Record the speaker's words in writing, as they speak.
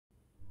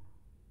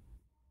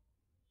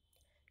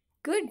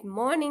Good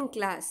morning,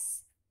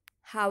 class.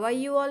 How are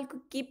you all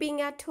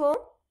keeping at home?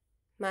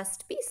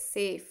 Must be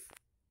safe.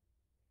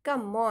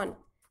 Come on,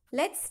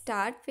 let's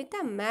start with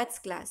a maths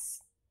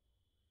class.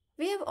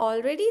 We have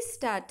already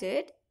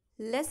started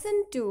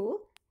lesson 2,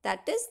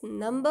 that is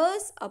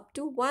numbers up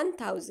to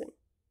 1000.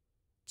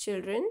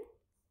 Children,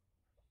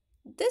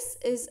 this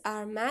is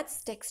our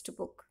maths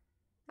textbook.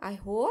 I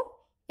hope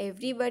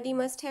everybody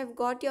must have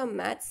got your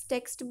maths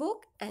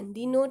textbook and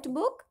the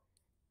notebook,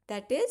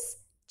 that is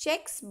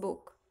Check's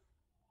book.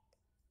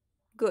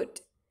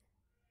 Good.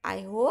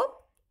 I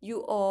hope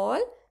you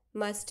all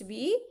must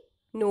be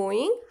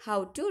knowing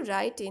how to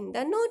write in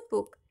the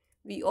notebook.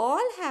 We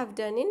all have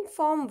done in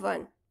Form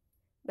 1.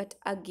 But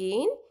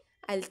again,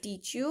 I'll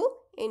teach you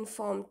in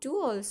Form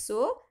 2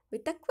 also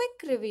with a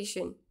quick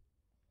revision.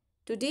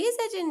 Today's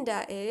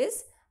agenda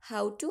is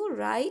how to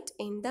write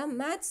in the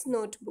maths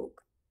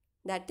notebook.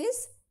 That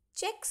is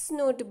Check's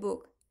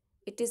notebook.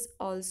 It is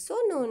also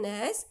known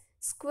as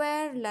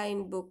square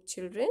line book,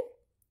 children.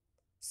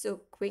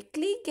 So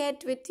quickly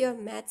get with your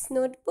maths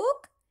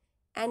notebook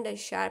and a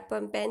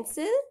sharper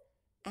pencil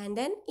and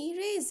an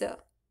eraser.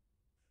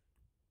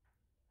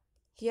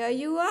 Here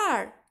you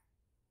are.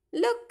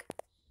 Look,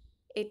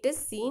 it is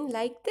seen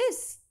like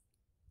this.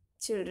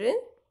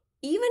 Children,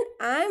 even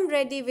I am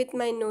ready with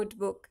my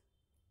notebook.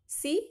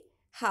 See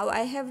how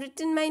I have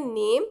written my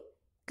name,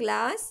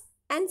 class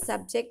and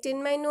subject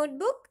in my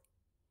notebook.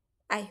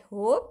 I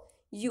hope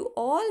you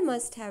all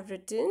must have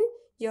written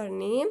your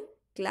name,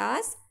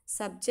 class,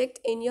 subject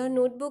in your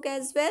notebook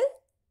as well.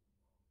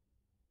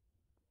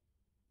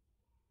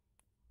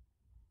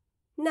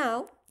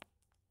 Now,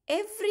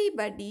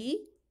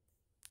 everybody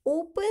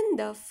open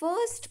the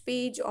first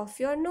page of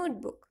your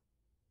notebook.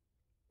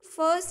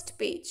 First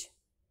page.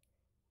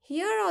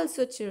 Here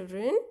also,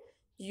 children,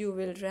 you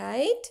will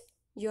write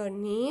your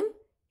name,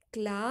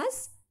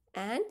 class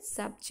and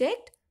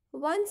subject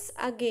once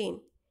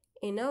again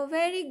in a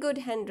very good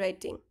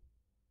handwriting.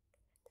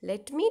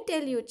 Let me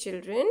tell you,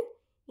 children,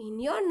 in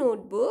your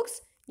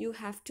notebooks, you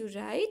have to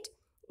write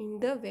in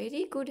the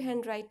very good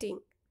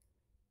handwriting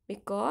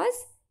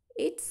because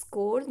it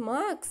scores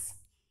marks.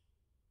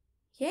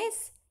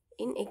 Yes,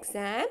 in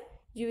exam,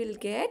 you will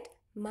get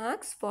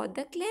marks for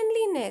the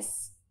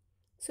cleanliness.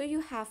 So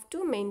you have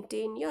to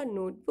maintain your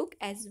notebook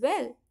as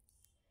well.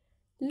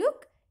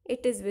 Look,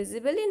 it is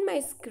visible in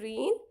my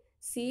screen.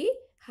 See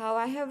how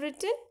I have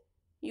written?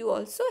 You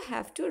also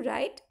have to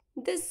write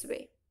this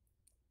way.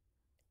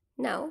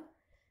 Now,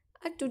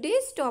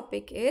 today's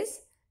topic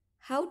is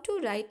how to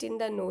write in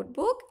the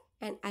notebook,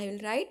 and I will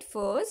write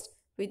first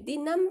with the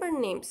number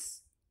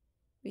names,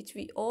 which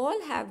we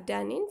all have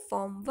done in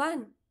Form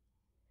 1.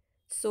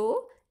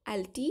 So,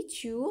 I'll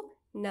teach you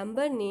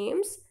number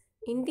names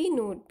in the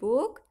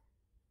notebook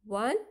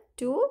 1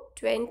 to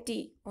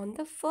 20. On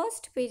the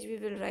first page we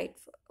will write,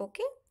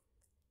 okay?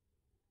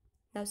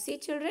 Now see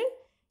children,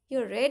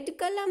 your red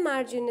color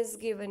margin is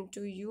given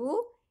to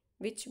you,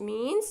 which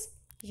means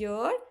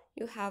here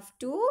you have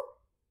to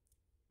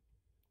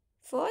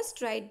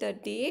first write the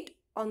date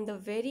on the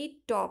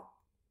very top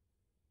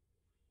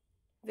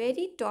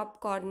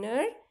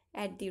corner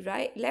at the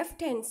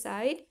left hand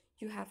side.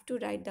 You have to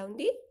write down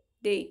the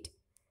date.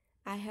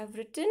 I have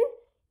written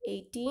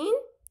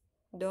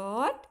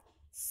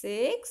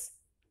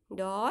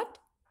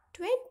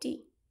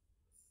 18.6.20.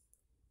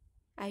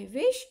 I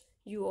wish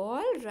you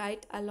all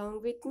write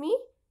along with me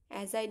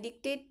as I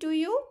dictate to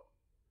you.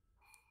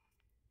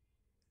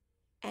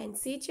 And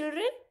see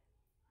children,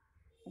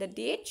 the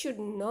date should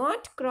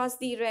not cross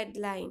the red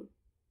line.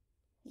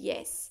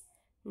 Yes.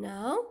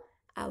 Now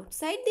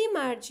outside the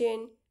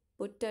margin,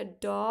 put a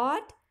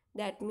dot.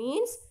 That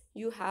means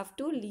you have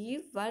to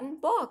leave one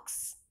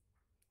box.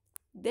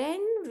 Then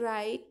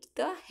write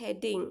the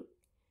heading.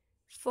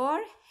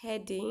 For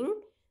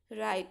heading,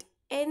 write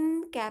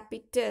N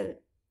capital.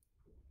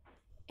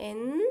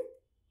 N-U-M-B-E-R.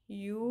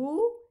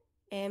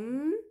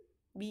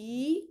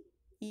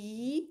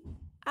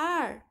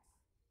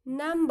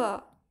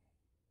 Number.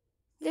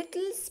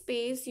 Little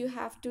space you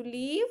have to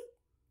leave.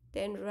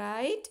 Then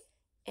write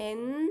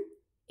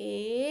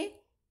N-A-M-E-S.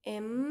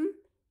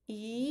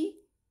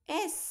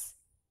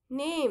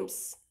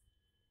 Names.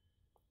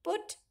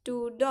 Put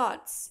 2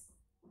 dots.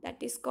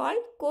 That is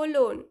called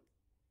colon.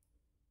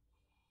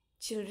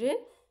 Children,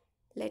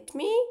 let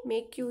me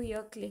make you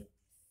here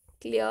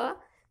clear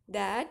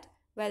that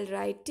while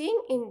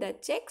writing in the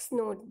checks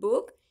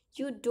notebook,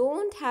 you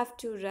don't have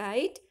to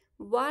write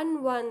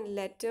one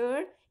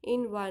letter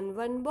in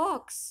one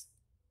box.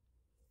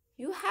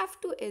 You have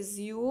to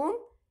assume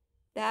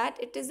that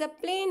it is a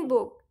plain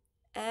book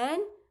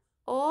and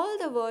all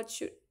the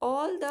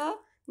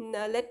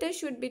letters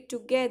should be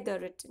together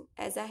written.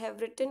 As I have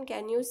written,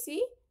 can you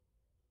see?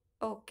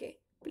 Okay,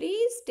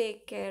 please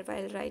take care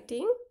while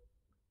writing.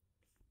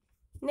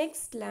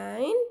 Next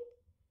line,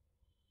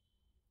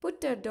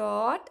 put a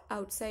dot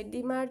outside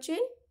the margin.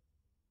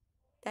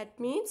 That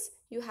means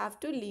you have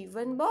to leave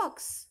one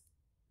box.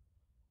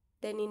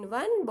 Then in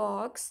one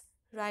box,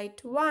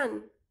 write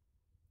 1.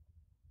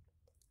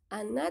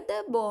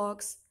 Another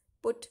box,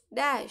 put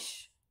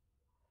dash.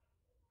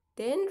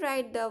 Then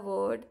write the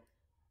word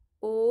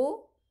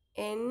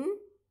O-N-E,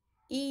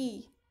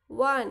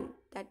 1.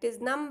 That is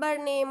number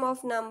name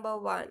of number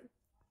 1.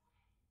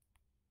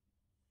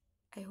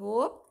 I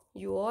hope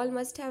you all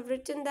must have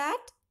written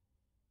that.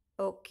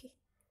 Okay.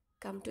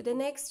 Come to the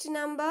next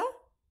number.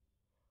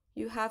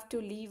 You have to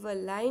leave a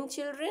line,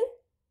 children.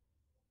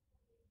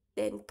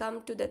 Then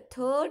come to the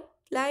third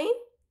line.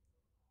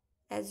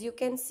 As you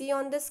can see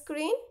on the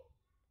screen.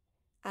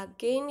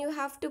 Again you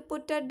have to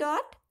put a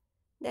dot.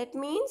 That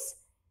means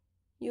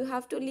you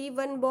have to leave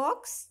one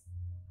box.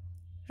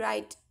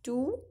 Write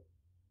 2.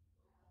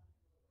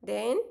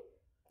 Then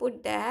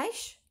put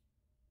dash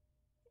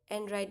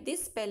and write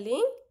this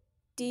spelling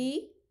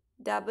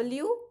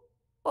T-W-O,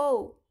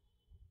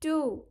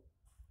 2.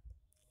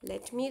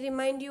 Let me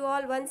remind you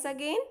all once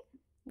again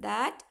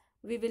that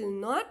we will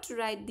not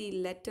write the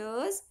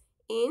letters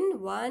in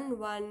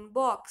one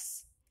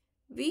box.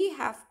 We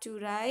have to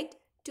write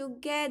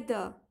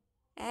together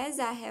as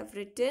I have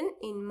written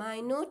in my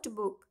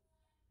notebook.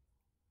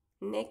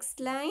 Next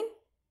line,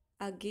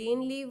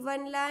 again leave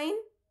one line.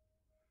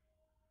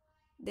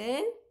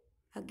 Then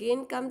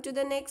again come to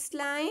the next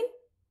line.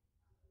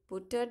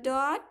 Put a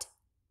dot.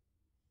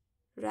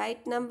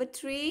 Write number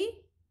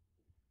 3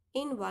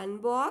 in one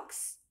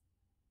box.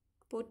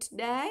 Put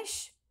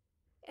dash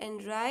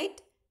and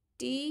write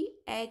T-H-R-E-E,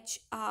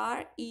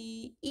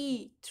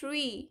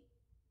 3.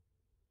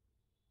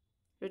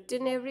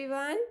 Written,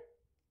 everyone?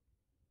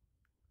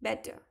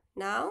 Better.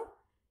 Now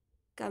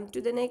come to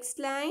the next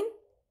line.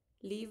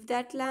 Leave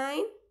that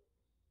line.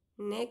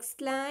 Next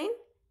line.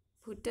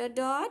 Put a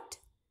dot.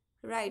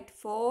 Write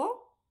 4.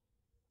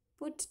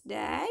 Put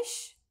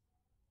dash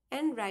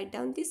and write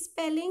down the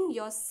spelling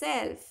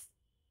yourself.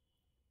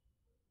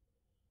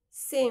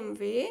 Same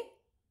way.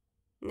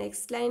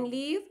 Next line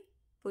leave.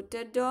 Put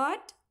a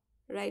dot.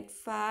 Write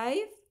 5.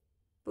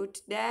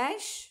 Put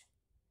dash.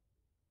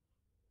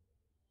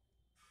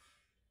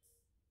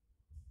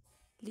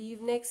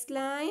 Leave next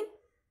line.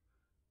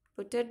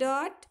 Put a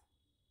dot.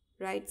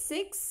 Write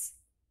 6.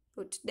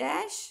 Put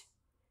dash.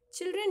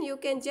 Children, you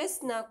can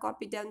just now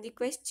copy down the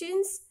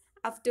questions.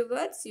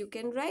 Afterwards, you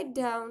can write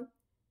down.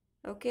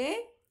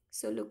 Okay?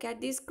 So look at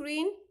the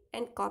screen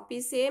and copy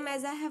same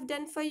as I have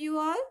done for you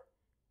all.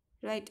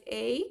 Write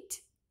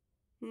 8,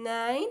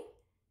 9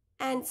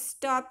 and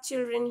stop,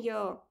 children,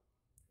 here.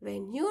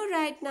 When you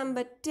write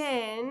number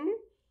 10,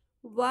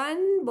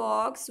 one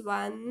box,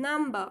 one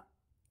number.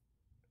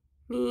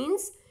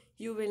 Means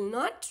you will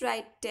not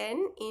write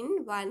 10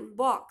 in one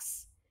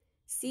box.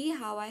 See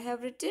how I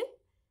have written?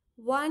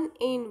 1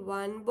 in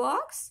one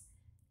box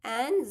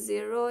and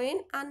 0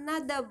 in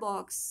another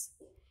box.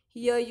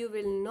 Here you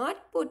will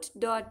not put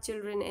dot,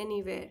 children,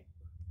 anywhere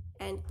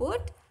and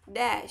put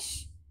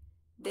dash.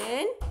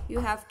 Then you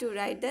have to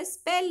write the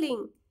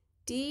spelling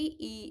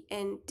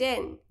T-E-N,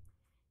 10.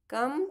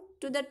 Come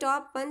to the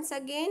top once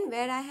again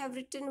where I have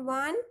written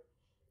 1.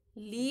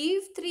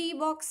 Leave 3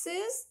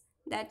 boxes.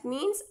 That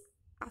means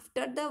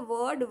after the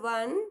word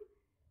 1,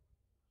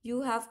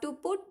 you have to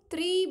put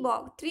 3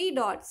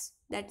 dots.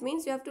 That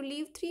means you have to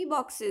leave 3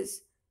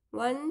 boxes.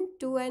 1,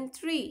 2 and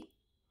 3.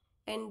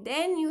 And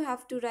then you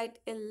have to write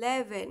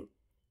 11.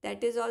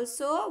 That is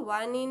also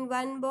 1 in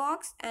one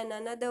box and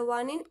another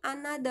 1 in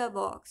another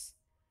box.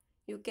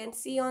 You can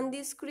see on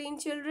the screen,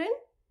 children.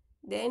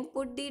 Then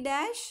put the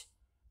dash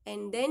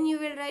and then you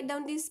will write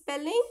down the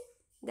spelling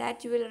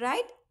that you will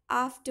write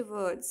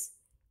afterwards.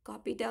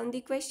 Copy down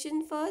the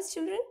question first,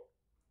 children.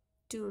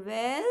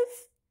 12,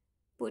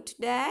 put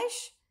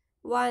dash,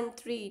 1,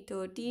 3,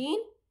 13,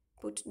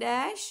 put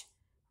dash,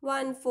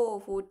 1, 4,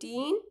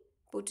 14,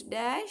 put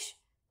dash,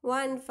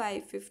 1,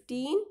 5,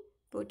 15,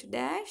 put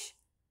dash,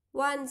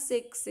 1,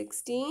 6,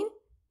 16,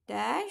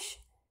 dash,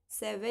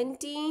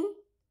 17,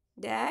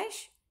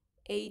 dash,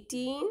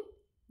 18,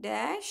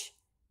 dash,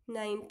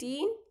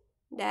 19,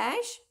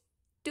 dash,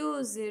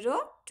 20,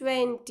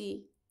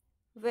 20.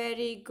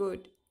 Very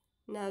good.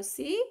 Now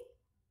see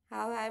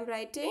how I am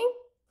writing.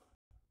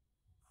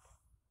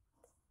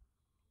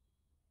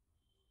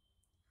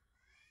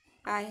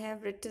 I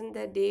have written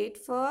the date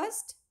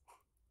first.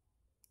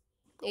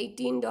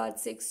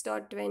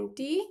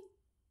 18.6.20.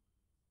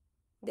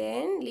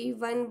 Then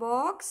leave one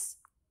box.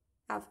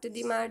 After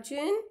the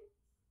margin,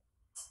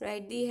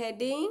 write the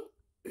heading,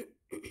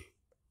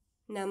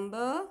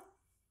 number,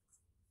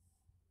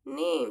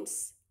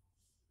 names.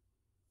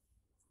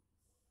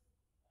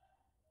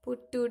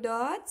 Put 2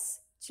 dots.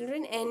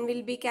 Children, N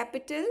will be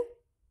capital.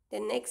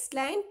 Then next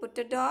line, put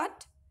a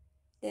dot.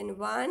 Then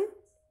 1,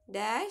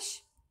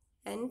 dash,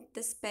 and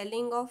the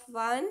spelling of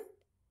 1.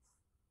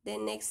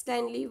 Then next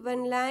line, leave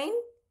one line.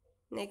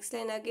 Next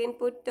line again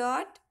put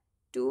dot.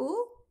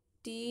 2,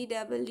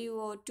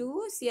 TWO,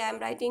 2. See, I am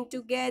writing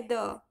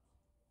together.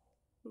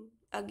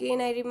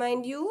 Again, I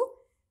remind you,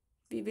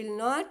 we will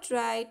not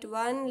write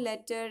one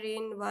letter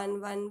in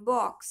one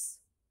box.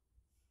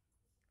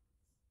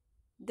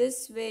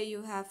 This way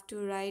you have to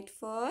write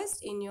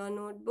first in your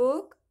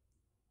notebook.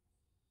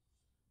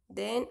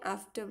 Then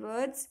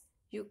afterwards,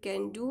 you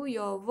can do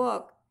your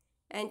work.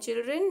 And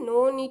children,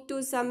 no need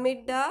to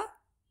submit the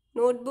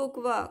notebook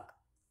work,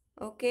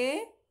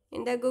 okay,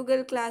 in the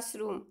Google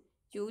Classroom.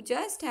 You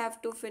just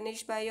have to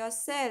finish by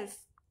yourself.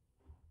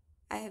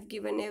 I have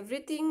given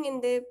everything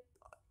in the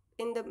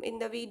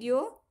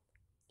video.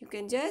 You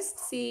can just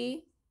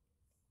see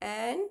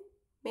and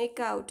make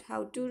out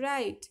how to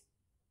write.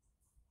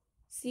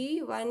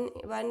 See, one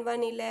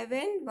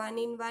 11, one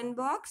in one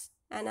box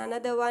and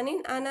another one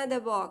in another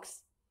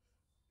box.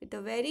 With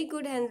a very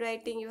good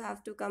handwriting, you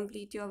have to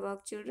complete your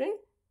work, children.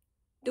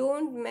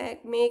 Don't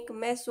make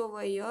mess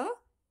over here.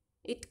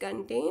 It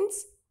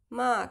contains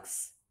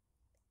marks.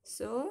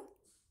 So,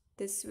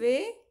 this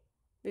way,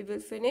 we will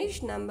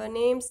finish number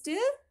names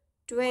till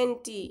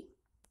 20.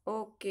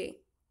 Okay,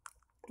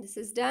 this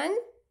is done.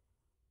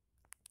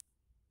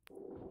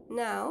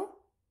 Now,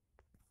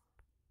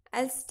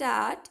 I'll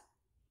start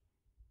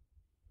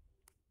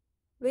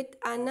with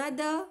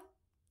another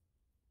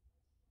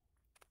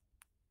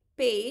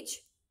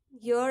page.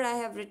 Here I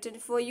have written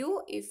for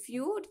you. If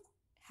you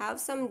have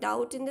some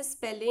doubt in the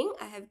spelling,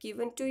 I have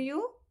given to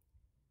you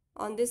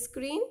on the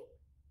screen.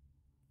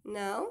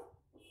 Now,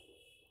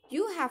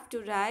 you have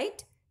to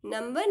write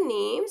number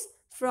names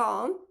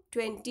from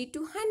 20 to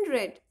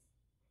 100.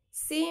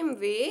 Same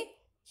way,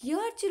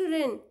 here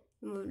children,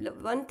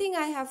 one thing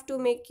I have to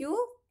make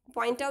you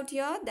point out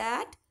here,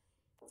 that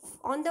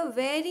on the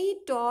very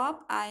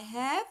top I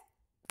have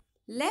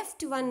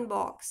left one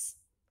box.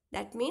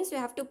 That means we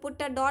have to put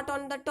a dot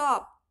on the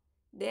top.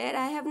 There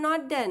I have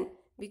not done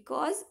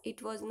because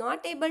it was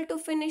not able to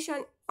finish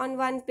on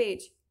one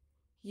page.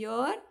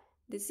 Here,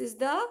 this is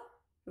the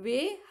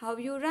way how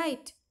you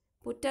write.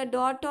 Put a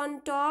dot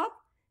on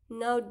top.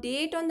 Now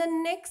date on the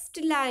next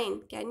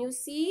line. Can you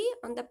see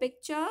on the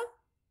picture?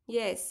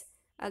 Yes.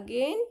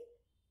 Again,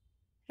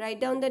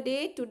 write down the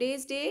date.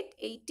 Today's date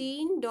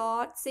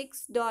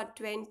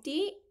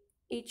 18.6.20.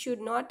 It should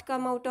not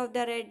come out of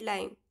the red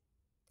line.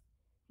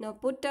 Now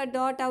put a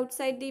dot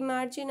outside the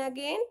margin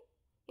again.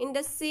 In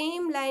the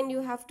same line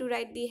you have to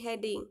write the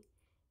heading.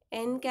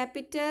 N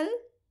capital,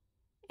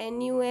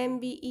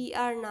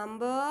 NUMBER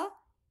number,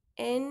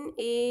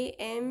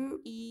 NAMES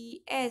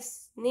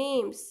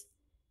names,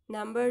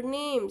 number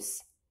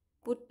names.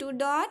 Put two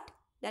dot,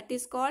 that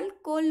is called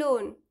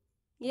colon.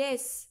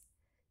 Yes.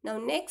 Now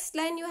next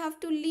line you have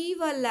to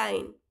leave a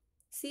line.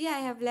 See, I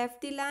have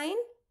left the line.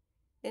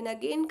 Then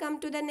again come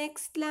to the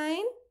next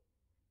line.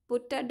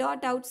 Put a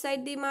dot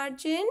outside the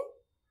margin.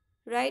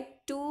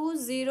 Write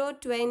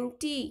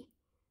 2020.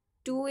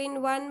 2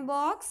 in one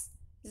box,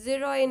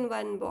 0 in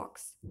one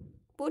box.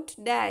 Put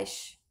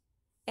dash.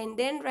 And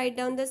then write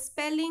down the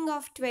spelling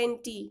of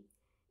 20.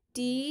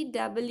 TWENTY.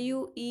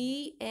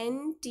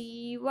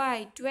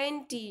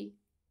 20.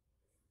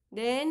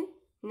 Then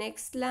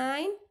next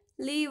line,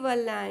 leave a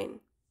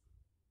line.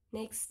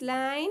 Next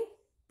line,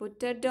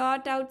 put a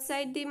dot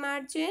outside the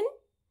margin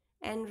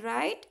and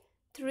write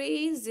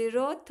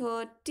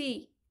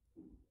 3030.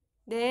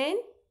 Then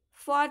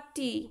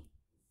 40,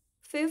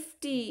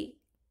 50,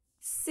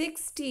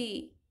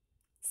 60,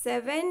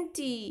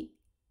 70,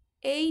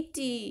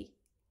 80,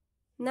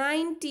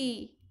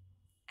 90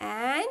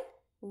 and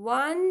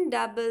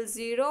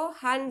 100,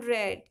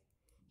 100.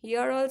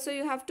 Here also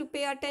you have to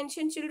pay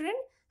attention, children.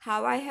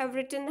 How I have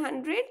written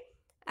 100?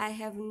 I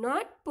have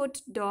not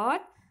put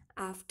dot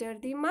after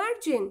the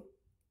margin.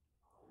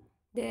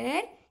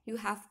 There you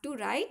have to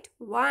write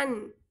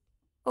 1.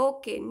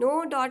 Okay,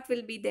 no dot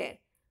will be there.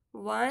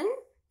 100,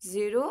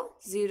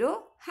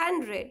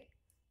 100.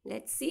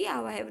 Let's see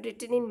how I have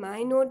written in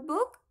my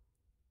notebook.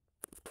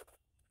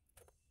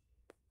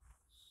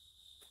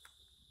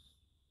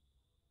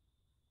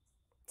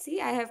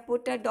 See, I have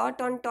put a dot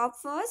on top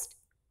first.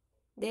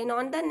 Then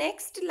on the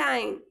next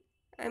line,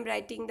 I am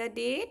writing the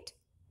date.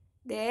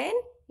 Then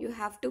you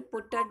have to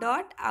put a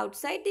dot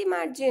outside the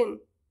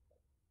margin.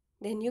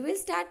 Then you will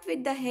start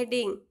with the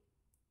heading.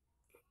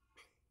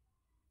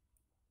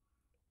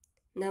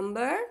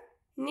 Number,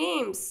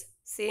 names.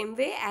 Same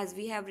way as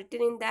we have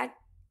written in that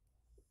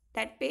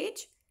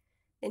page.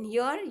 Then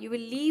here you will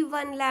leave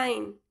one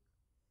line.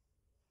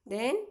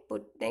 Then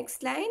put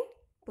next line,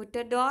 put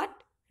a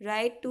dot,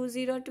 write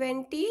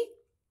 2020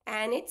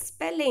 and its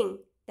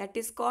spelling. That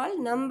is called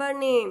number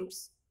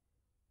names.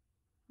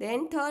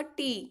 Then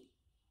 30.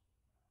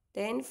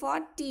 Then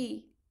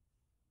 40.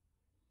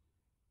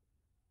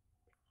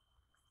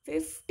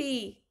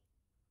 50.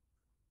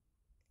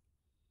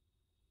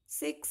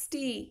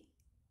 60.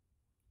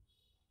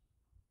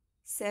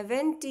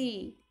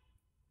 70.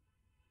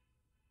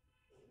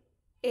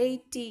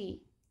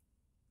 80.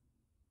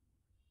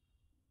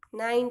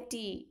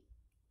 90.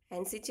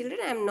 And see children,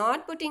 I am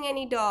not putting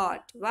any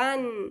dot.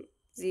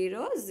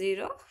 100,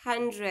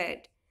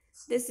 100.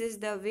 This is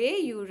the way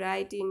you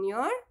write in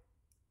your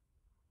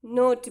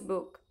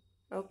notebook.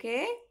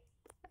 Okay.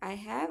 I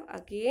have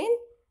again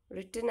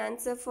written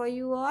answer for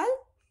you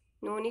all.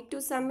 No need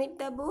to submit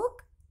the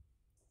book.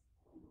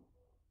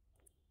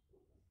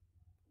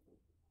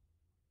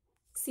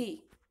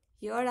 See,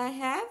 here I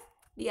have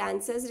the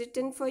answers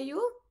written for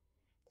you.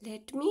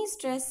 Let me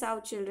stress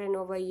out children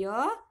over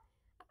here.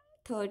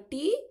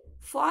 30,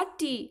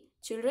 40.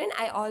 Children,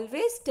 I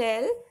always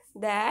tell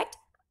that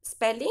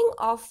spelling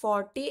of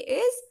 40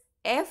 is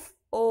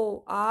F-O-R-T-Y.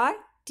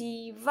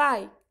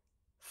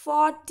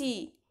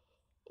 40.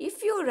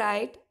 If you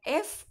write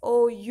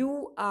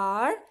F-O-U-R-T-Y,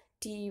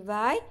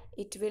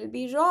 it will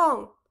be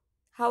wrong.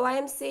 How I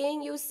am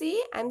saying, you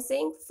see, I am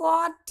saying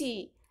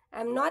 40.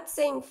 I am not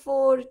saying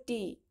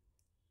 40.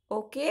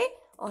 Okay?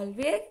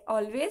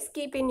 Always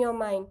keep in your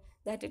mind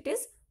that it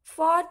is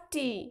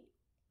 40.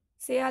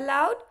 Say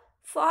aloud,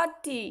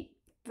 40.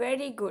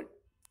 Very good.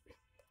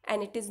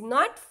 And it is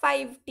not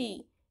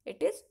 50.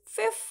 It is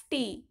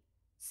 50.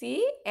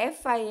 See,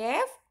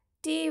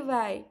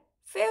 F-I-F-T-Y.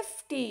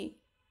 50.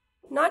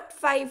 Not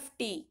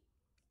 50.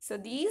 So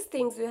these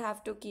things you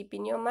have to keep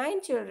in your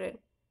mind, children.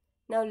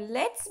 Now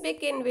let's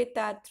begin with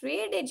our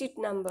 3-digit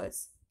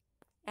numbers.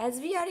 As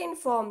we are in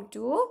Form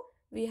 2,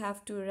 we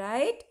have to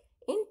write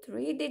in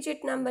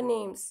 3-digit number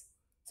names.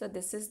 So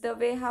this is the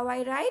way how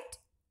I write.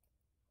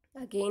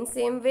 Again,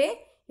 same way,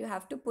 you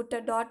have to put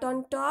a dot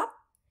on top.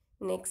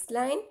 Next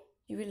line,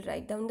 you will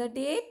write down the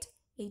date,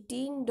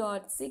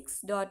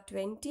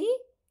 18.6.20.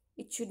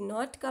 It should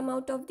not come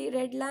out of the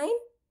red line.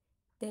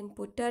 Then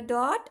put a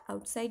dot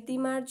outside the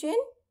margin.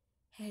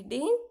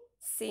 Heading,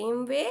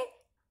 same way.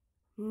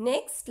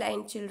 Next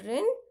line,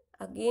 children,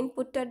 again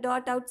put a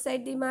dot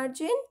outside the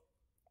margin.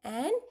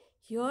 And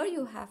here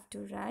you have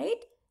to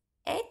write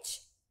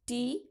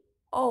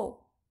HTO.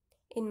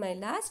 In my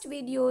last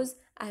videos,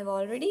 I have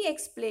already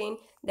explained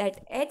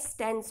that H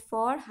stands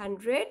for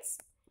hundreds,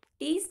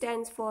 T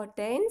stands for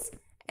tens,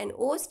 and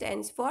O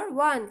stands for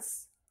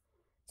ones.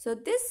 So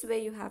this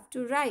way you have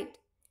to write.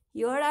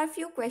 Here are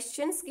few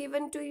questions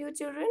given to you,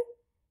 children,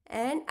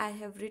 and I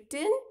have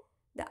written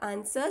the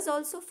answers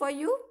also for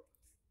you.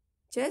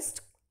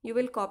 Just you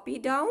will copy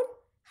down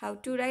how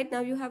to write.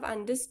 Now you have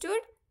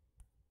understood.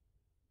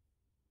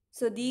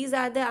 So these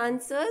are the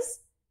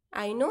answers.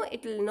 I know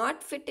it will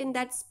not fit in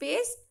that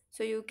space.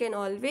 So you can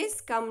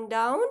always come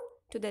down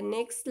to the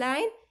next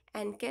line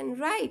and can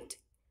write.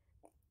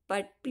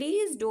 But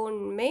please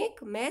don't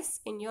make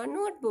mess in your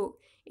notebook.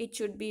 It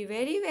should be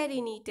very, very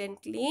neat and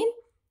clean,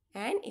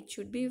 and it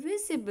should be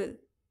visible.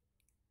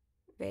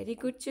 Very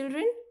good,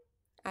 children.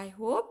 I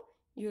hope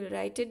you'll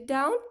write it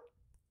down.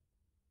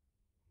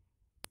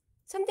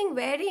 Something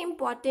very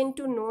important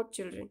to note,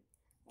 children.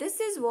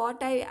 This is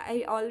what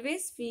I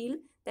always feel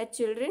that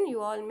children, you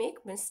all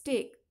make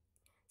mistake.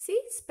 See,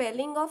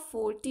 spelling of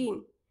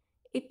 14.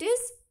 It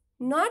is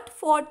not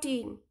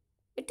 14.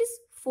 It is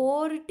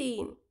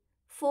 14.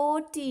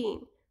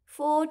 14.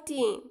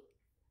 14.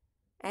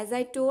 As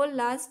I told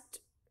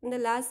in the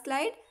last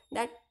slide,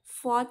 that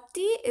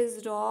 40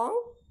 is wrong.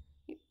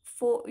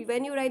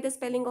 When you write the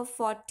spelling of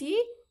 40,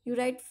 you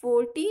write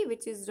 40,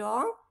 which is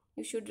wrong.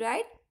 You should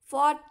write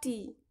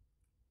 40.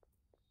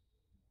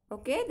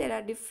 Okay, there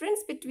are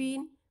difference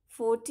between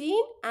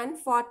 14 and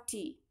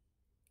 40.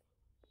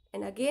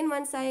 And again,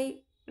 once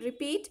I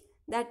repeat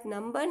that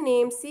number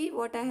name, see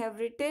what I have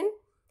written.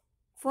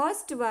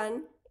 First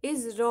one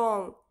is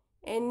wrong.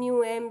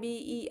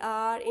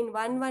 N-U-M-B-E-R. In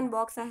one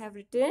box I have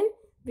written,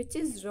 which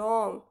is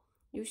wrong.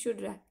 You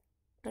should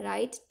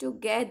write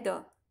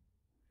together.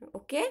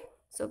 Okay.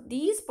 So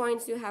these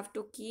points you have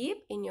to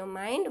keep in your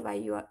mind while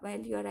you are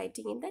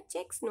writing in the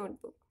checks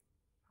notebook.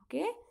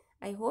 Okay.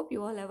 I hope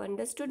you all have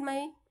understood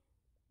my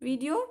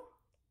video.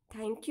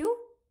 Thank you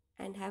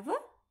and have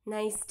a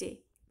nice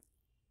day.